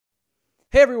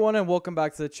Hey everyone, and welcome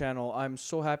back to the channel. I'm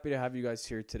so happy to have you guys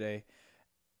here today,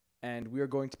 and we are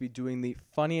going to be doing the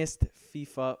funniest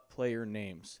FIFA player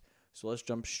names. So let's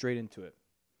jump straight into it.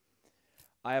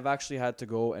 I have actually had to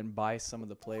go and buy some of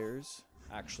the players.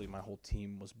 Actually, my whole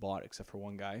team was bought except for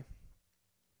one guy.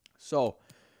 So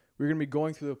we're going to be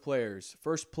going through the players.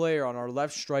 First player on our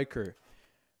left striker,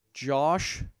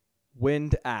 Josh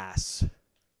Windass.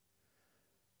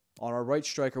 On our right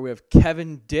striker, we have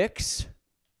Kevin Dix.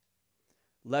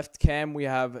 Left cam, we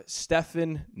have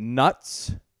Stefan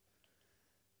Nuts.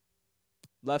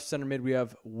 Left center mid, we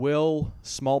have Will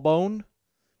Smallbone.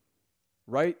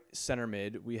 Right center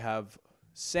mid, we have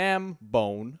Sam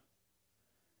Bone.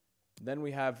 Then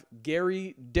we have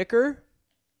Gary Dicker.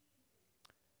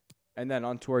 And then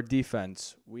onto our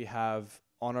defense, we have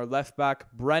on our left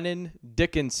back, Brennan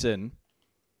Dickinson.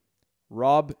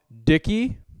 Rob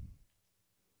Dickey.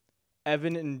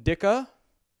 Evan Ndicka.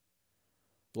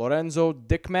 Lorenzo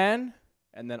Dickmann,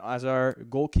 and then as our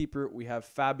goalkeeper, we have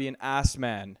Fabian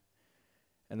Assmann,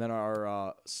 and then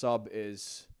our sub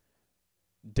is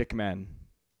Dickmann.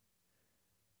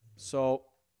 So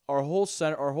our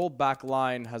whole back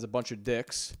line has a bunch of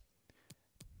dicks.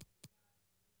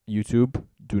 YouTube,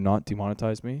 do not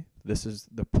demonetize me. This is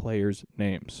the players'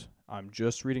 names. I'm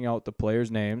just reading out the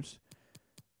players' names.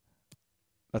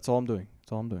 That's all I'm doing.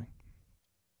 That's all I'm doing.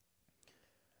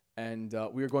 And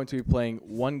we are going to be playing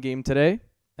one game today,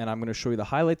 and I'm going to show you the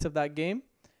highlights of that game.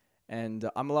 And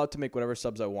I'm allowed to make whatever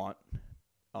subs I want.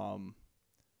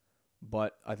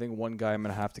 But I think one guy I'm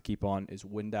going to have to keep on is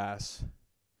Windass.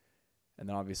 And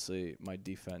then obviously my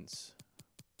defense.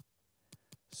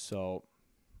 So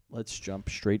let's jump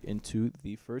straight into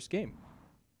the first game.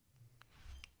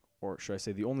 Or should I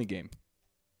say the only game?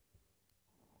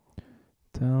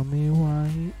 Tell me why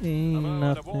he ain't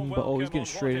nothing but... Oh, he's getting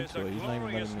straight into it. He's not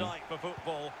even letting me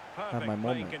have my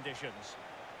moment.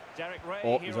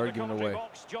 Oh, he's already giving away.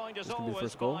 This could be the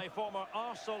first goal. No,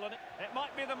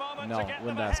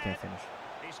 Windass can't finish.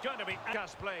 He's going to be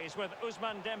gas plays with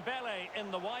Assmann in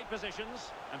the wide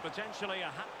positions and potentially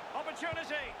a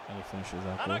opportunity. And he finishes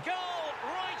that and goal. A goal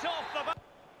right off the back.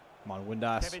 Come on,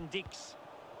 Windass. Kevin Dix.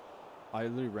 I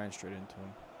literally ran straight into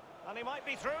him. And he might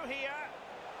be through here.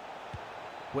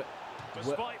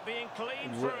 Despite being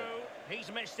clean through, he's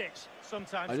missed it.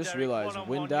 Sometimes I just realized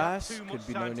Windass could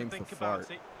be another name for fart.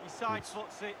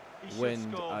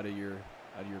 Wind out of your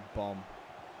bum.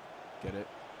 Get it?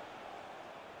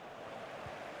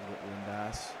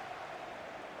 Windass.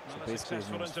 So Not a basically his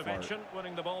successful name is intervention, fart.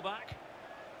 winning the ball back.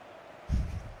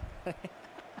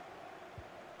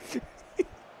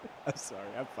 I'm sorry.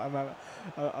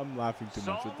 I'm laughing too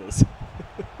much with this.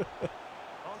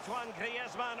 Antoine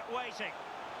Griezmann waiting.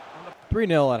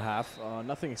 3-0 at half.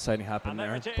 Nothing exciting happened And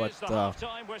there, it but is the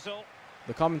half-time whistle.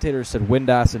 the commentator said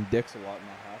Windass and Dix a lot in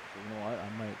that half. So you know what? I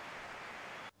might.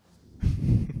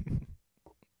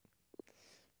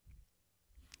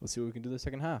 Let's see what we can do the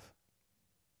second half.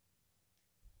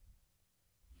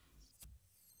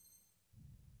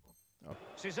 Oh,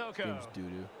 Sissoko. game's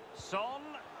doo-doo. Son.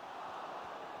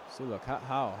 See, look,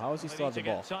 how is he still at the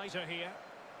ball? Tighter here.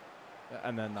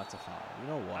 And then that's a foul. You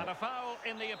know what? And a foul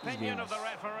in the opinion of the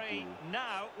referee.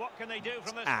 Now, what can they do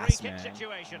from this free kick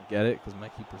situation? Get it? Because my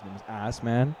keeper's name is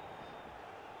Assmann.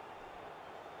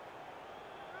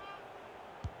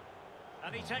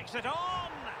 And he takes it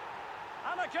on.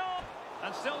 And a goal.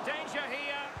 And still danger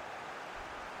here.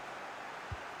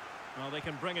 Well, they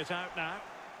can bring it out now.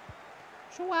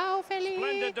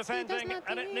 Splendid defending,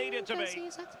 and it needed to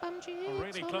be.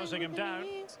 Really closing him down.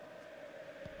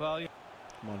 Well,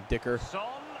 Come on, Dicker. Son.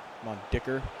 Come on,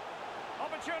 Dicker.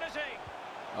 Opportunity.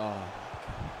 Oh,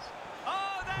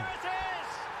 Oh, there it is.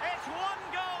 It's one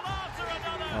goal after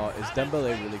another. oh, is And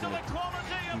Dembele it really speaks gonna? to the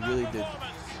quality He of really that did.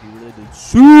 performance. He really did.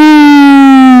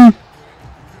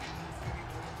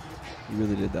 He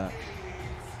really did that.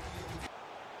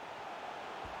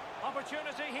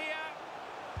 Opportunity here.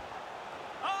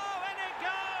 Oh, and it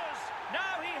goes.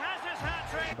 Now he has his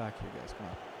hat trick. Come back here, guys. Come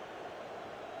on.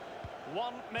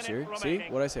 1 minute See?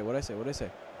 remaining. What'd I say? What'd I say? What'd I say?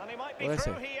 And he might be What'd I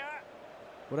through say? here.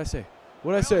 What'd I say?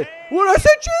 What'd I say? Well, What'd I say?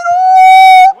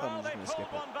 Cheeto! Well, I'm they just gonna skip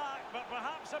pulled it. one back, but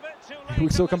perhaps a bit too late. We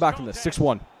still in come back from this. contest.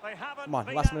 6-1. They haven't Come on,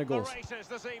 been last at minute the goals. races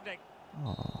this evening.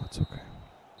 Oh, it's okay.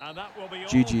 And that will be all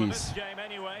GG's. for this game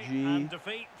anyway. And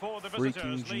defeat for the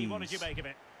visitors. Lee, what did you make of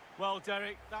it? Well,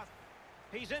 Derek,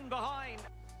 he's in behind.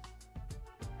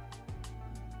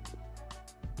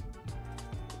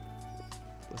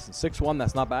 Listen, 6-1,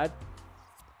 that's not bad.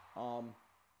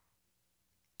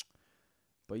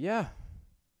 But yeah.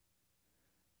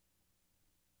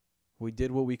 We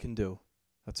did what we can do.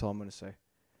 That's all I'm going to say.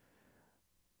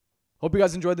 Hope you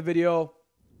guys enjoyed the video.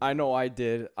 I know I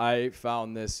did. I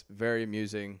found this very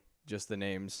amusing, just the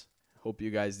names. Hope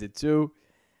you guys did too.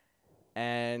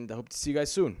 And I hope to see you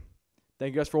guys soon.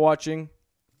 Thank you guys for watching.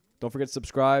 Don't forget to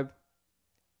subscribe.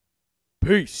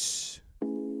 Peace.